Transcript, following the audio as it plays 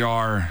We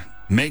are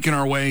making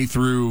our way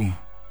through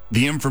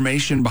the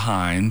information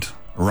behind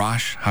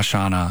Rosh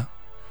Hashanah,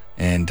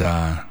 and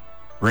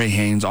Ray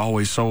Haynes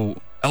always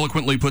so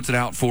eloquently puts it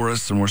out for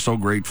us, and we're so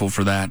grateful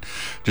for that.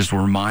 Just a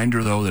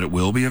reminder, though, that it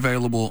will be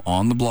available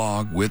on the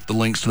blog with the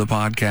links to the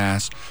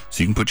podcast,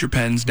 so you can put your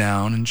pens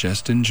down and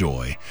just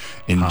enjoy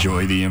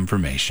the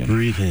information.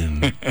 Breathe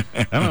in.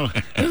 I don't know.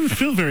 It doesn't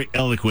feel very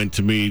eloquent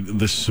to me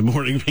this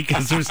morning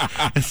because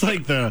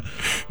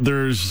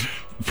there's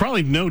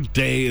probably no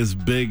day as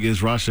big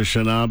as Rosh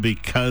Hashanah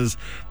because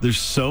there's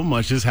so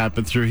much has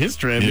happened through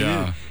history.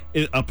 I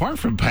mean, apart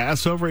from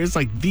Passover, it's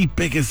like the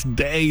biggest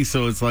day.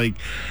 So it's like,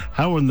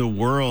 how in the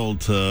world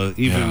to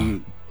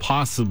even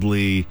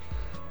possibly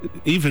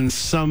even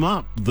sum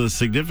up the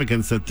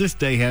significance that this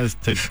day has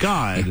to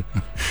God?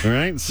 All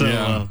right.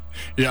 So,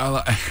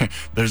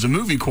 there's a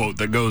movie quote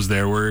that goes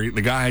there where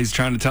the guy's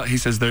trying to tell, he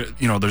says,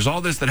 there's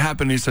all this that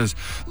happened. He says,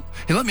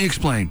 hey, let me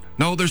explain.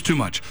 No, there's too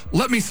much.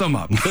 Let me sum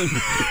up.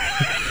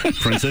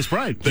 Princess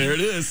Bride. There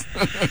it is.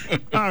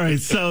 All right.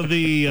 So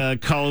the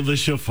call of the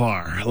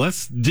shofar.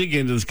 Let's dig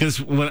into this because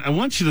I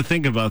want you to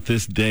think about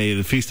this day,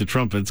 the Feast of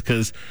Trumpets,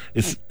 because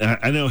it's,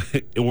 I know,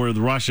 or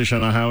the Rosh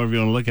Hashanah, however you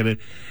want to look at it.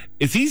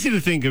 It's easy to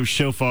think of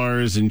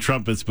shofars and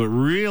trumpets, but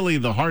really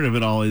the heart of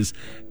it all is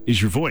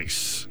your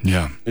voice.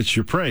 Yeah. It's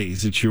your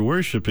praise. It's your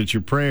worship. It's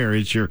your prayer.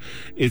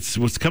 It's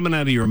what's coming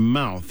out of your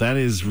mouth. That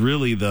is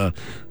really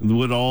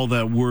what all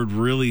that word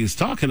really is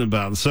talking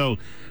about. So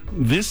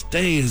this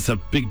day is a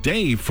big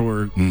day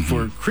for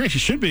Christians. It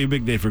should be a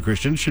big day for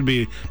Christians. It should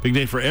be a big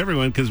day for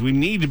everyone because we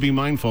need to be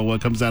mindful of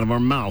what comes out of our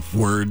mouth.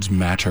 Words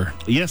matter.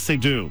 Yes, they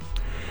do.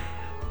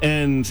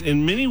 And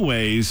in many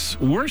ways,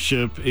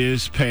 worship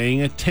is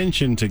paying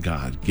attention to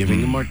God,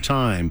 giving Him our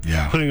time,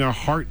 putting our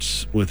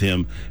hearts with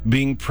Him,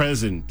 being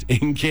present,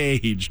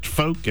 engaged,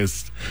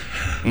 focused.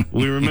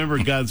 We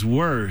remember God's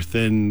worth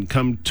and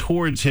come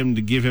towards Him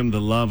to give Him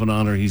the love and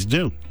honor He's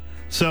due.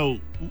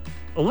 So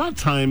a lot of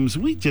times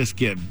we just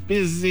get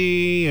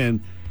busy and,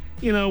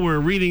 we're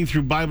reading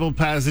through Bible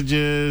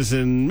passages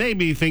and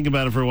maybe think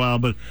about it for a while,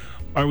 but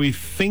are we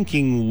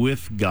thinking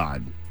with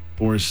God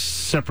or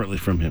separately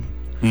from Him?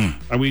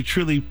 Are we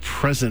truly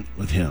present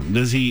with Him?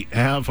 Does He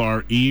have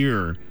our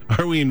ear?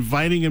 Are we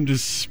inviting Him to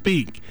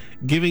speak,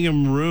 giving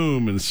Him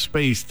room and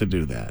space to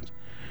do that?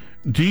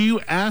 Do you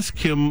ask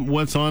Him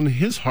what's on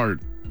His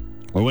heart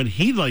or what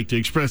He'd like to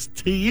express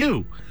to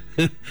you?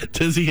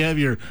 Does He have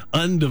your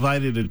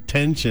undivided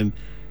attention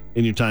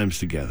in your times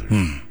together?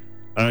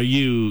 Are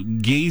you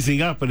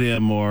gazing up at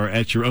Him or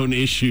at your own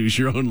issues,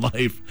 your own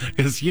life?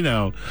 Because,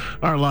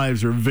 our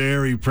lives are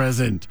very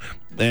present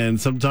and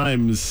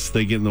sometimes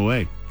they get in the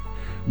way.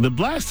 The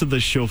blast of the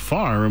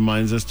shofar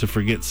reminds us to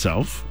forget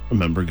self,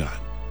 remember God,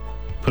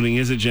 putting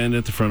His agenda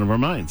at the front of our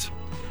minds.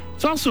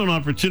 It's also an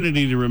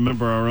opportunity to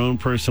remember our own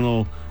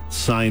personal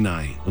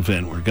Sinai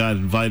event where God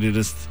invited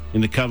us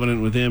into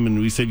covenant with Him and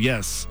we said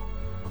yes.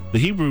 The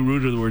Hebrew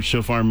root of the word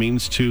shofar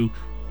means to,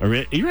 are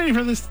you ready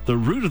for this? The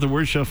root of the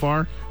word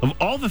shofar, of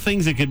all the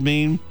things it could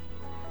mean,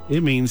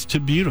 it means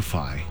to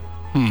beautify.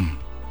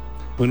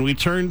 When we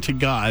turn to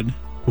God,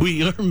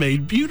 we are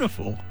made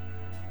beautiful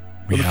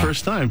for the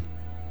first time.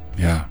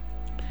 Yeah.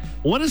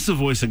 What does the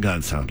voice of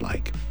God sound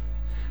like?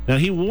 Now,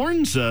 He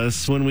warns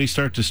us when we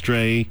start to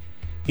stray.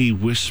 He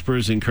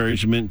whispers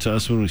encouragement to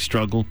us when we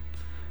struggle,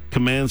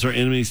 commands our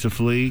enemies to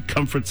flee,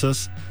 comforts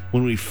us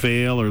when we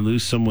fail or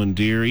lose someone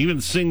dear, even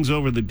sings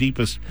over the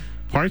deepest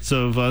parts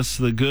of us,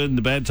 the good and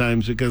the bad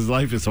times, because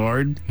life is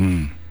hard.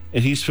 And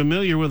He's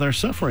familiar with our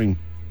suffering.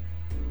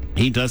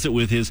 He does it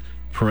with His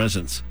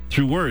presence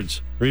through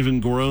words or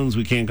even groans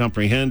we can't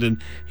comprehend, and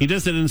He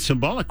does it in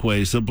symbolic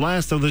ways. The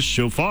blast of the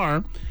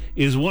shofar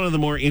is one of the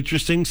more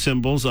interesting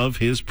symbols of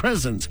His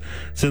presence.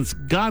 Since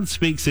God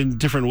speaks in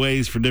different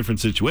ways for different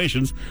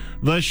situations,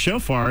 the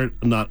shofar,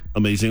 not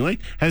amazingly,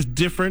 has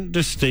different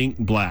distinct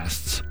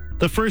blasts.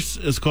 The first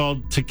is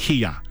called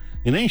tekiah.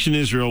 In ancient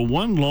Israel,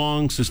 one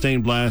long,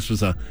 sustained blast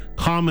was a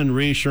common,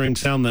 reassuring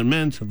sound that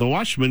meant the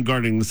watchmen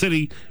guarding the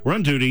city were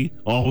on duty,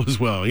 all was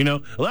well.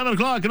 11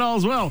 o'clock and all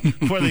is well.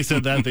 Before they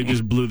said that, they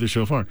just blew the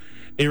shofar.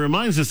 It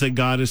reminds us that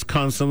God is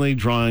constantly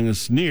drawing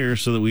us near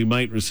so that we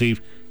might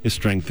receive His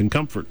strength and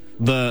comfort.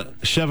 The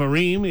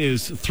shevarim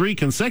is 3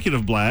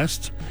 consecutive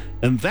blasts,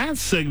 and that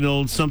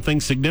signaled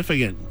something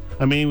significant.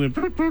 I mean,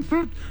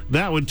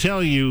 that would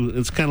tell you,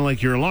 it's kind of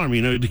like your alarm,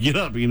 to get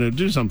up,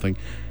 do something.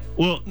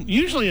 Well,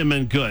 usually it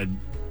meant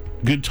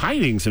good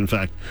tidings, in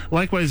fact.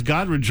 Likewise,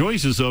 God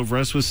rejoices over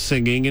us with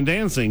singing and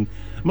dancing.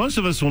 Most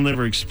of us will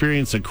never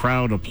experience a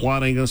crowd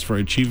applauding us for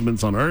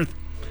achievements on earth.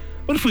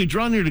 But if we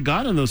draw near to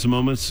God in those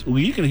moments,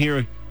 you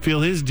can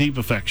feel His deep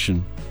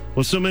affection.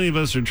 What so many of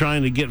us are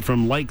trying to get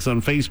from likes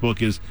on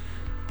Facebook is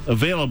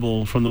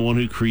available from the one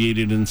who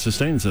created and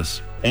sustains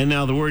us. And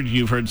now the word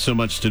you've heard so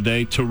much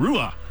today,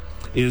 teruah,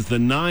 is the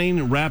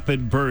 9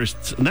 rapid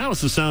bursts. Now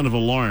it's the sound of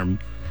alarm.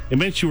 It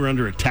meant you were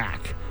under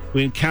attack.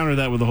 We encounter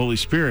that with the Holy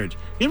Spirit.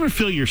 You ever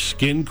feel your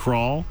skin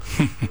crawl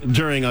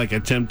during like a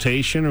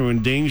temptation or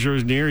when danger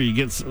is near? You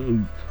get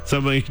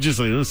somebody just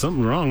like, there's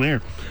something wrong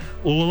there.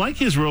 Well,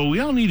 like Israel, we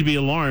all need to be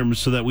alarmed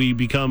so that we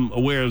become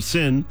aware of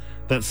sin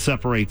that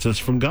separates us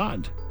from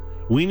God.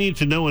 We need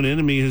to know an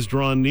enemy has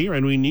drawn near,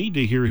 and we need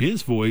to hear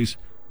his voice,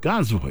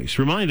 God's voice,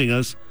 reminding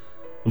us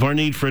of our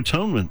need for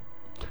atonement.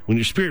 When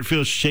your spirit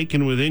feels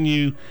shaken within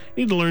you, you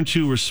need to learn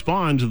to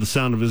respond to the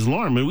sound of his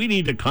alarm. And we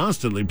need to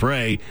constantly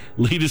pray,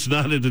 lead us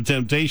not into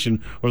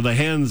temptation or the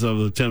hands of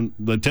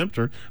the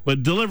tempter,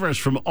 but deliver us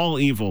from all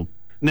evil.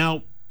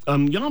 Now,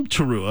 Yom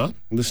Teruah,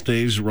 this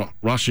day's Rosh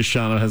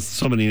Hashanah has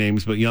so many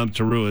names, but Yom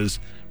Teruah is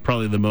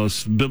probably the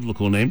most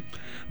biblical name.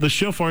 The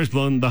shofar is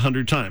blown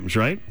 100 times,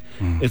 right?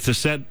 It's a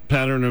set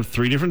pattern of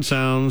 3 different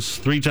sounds,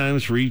 3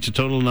 times for each, a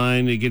total of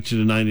 9. It gets you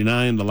to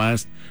 99. The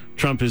last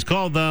trump is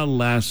called the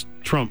last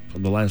trump,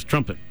 the last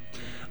trumpet.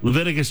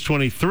 Leviticus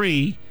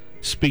 23,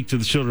 speak to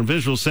the children of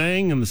Israel,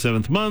 saying, in the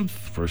 7th month,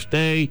 first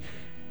day,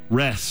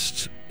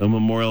 rest, a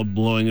memorial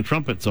blowing a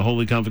trumpet. It's a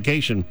holy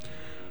convocation.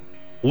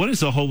 What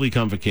is a holy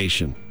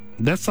convocation?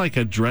 That's like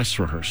a dress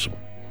rehearsal.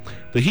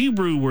 The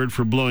Hebrew word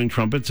for blowing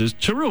trumpets is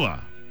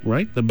teruah,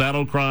 right? The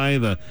battle cry,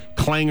 the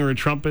clangor of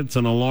trumpets,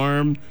 an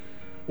alarm.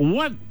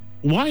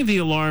 Why the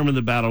alarm and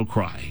the battle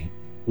cry?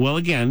 Well,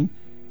 again,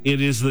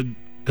 it is the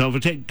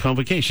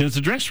convocation. It's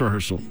a dress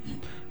rehearsal.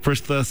 1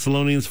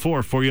 Thessalonians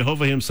 4, for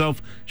Jehovah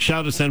himself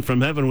shall descend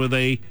from heaven with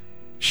a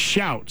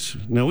shout.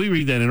 Now, we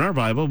read that in our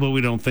Bible, but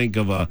we don't think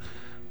of a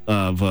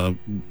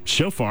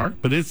shofar,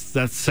 but it's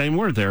that same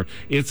word there.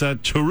 It's a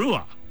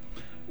teruah.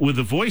 With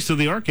the voice of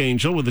the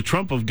archangel, with the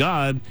trump of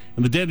God,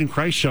 and the dead in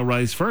Christ shall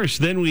rise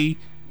first. Then we,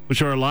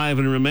 which are alive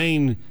and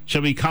remain,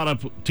 shall be caught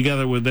up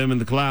together with them in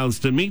the clouds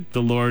to meet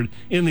the Lord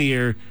in the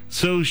air.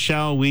 So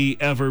shall we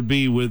ever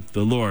be with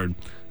the Lord.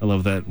 I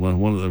love that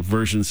one of the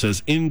versions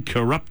says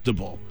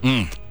incorruptible.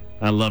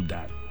 I love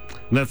that.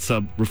 And that's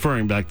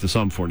referring back to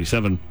Psalm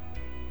 47.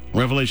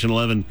 Revelation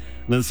 11,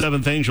 then the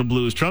 7th angel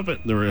blew his trumpet.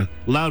 There were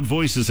loud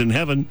voices in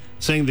heaven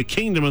saying, the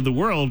kingdom of the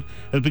world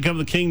has become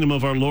the kingdom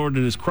of our Lord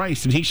and his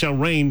Christ, and he shall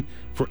reign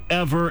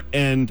forever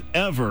and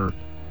ever.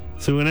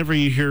 So whenever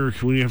you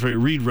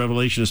read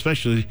Revelation,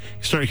 especially, you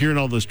start hearing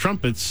all those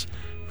trumpets,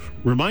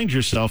 remind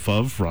yourself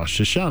of Rosh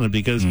Hashanah,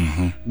 because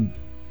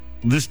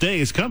this day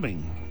is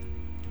coming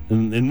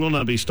and will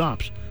not be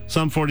stopped.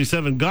 Psalm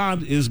 47,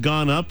 God is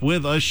gone up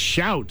with a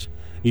shout,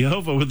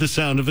 Jehovah with the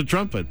sound of a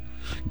trumpet.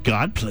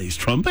 God plays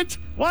trumpet?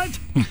 What?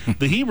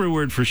 The Hebrew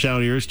word for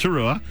shout here is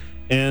teruah,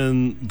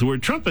 and the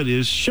word trumpet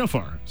is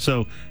shofar.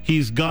 So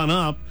he's gone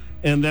up,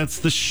 and that's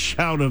the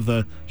shout of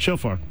the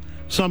shofar.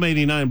 Psalm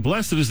 89,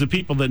 blessed is the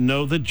people that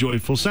know the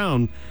joyful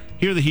sound.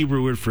 Here the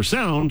Hebrew word for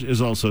sound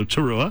is also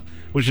teruah,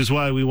 which is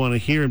why we want to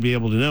hear and be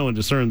able to know and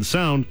discern the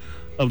sound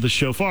of the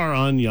shofar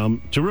on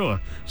Yom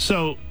Teruah.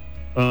 So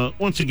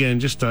once again,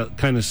 just to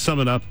kind of sum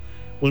it up,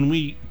 when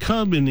we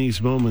come in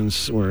these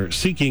moments, we're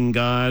seeking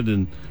God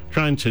and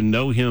trying to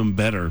know him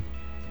better.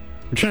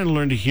 We're trying to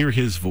learn to hear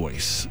his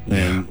voice.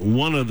 And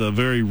one of the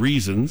very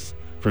reasons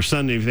for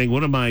Sunday, if you think,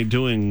 what am I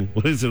doing?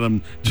 What is it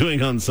I'm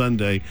doing on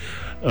Sunday?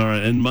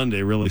 And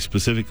Monday, really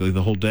specifically,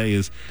 the whole day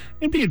is,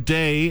 it'd be a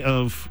day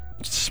of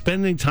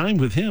spending time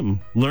with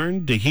him.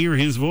 Learn to hear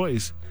his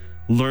voice.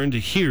 Learn to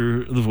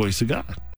hear the voice of God.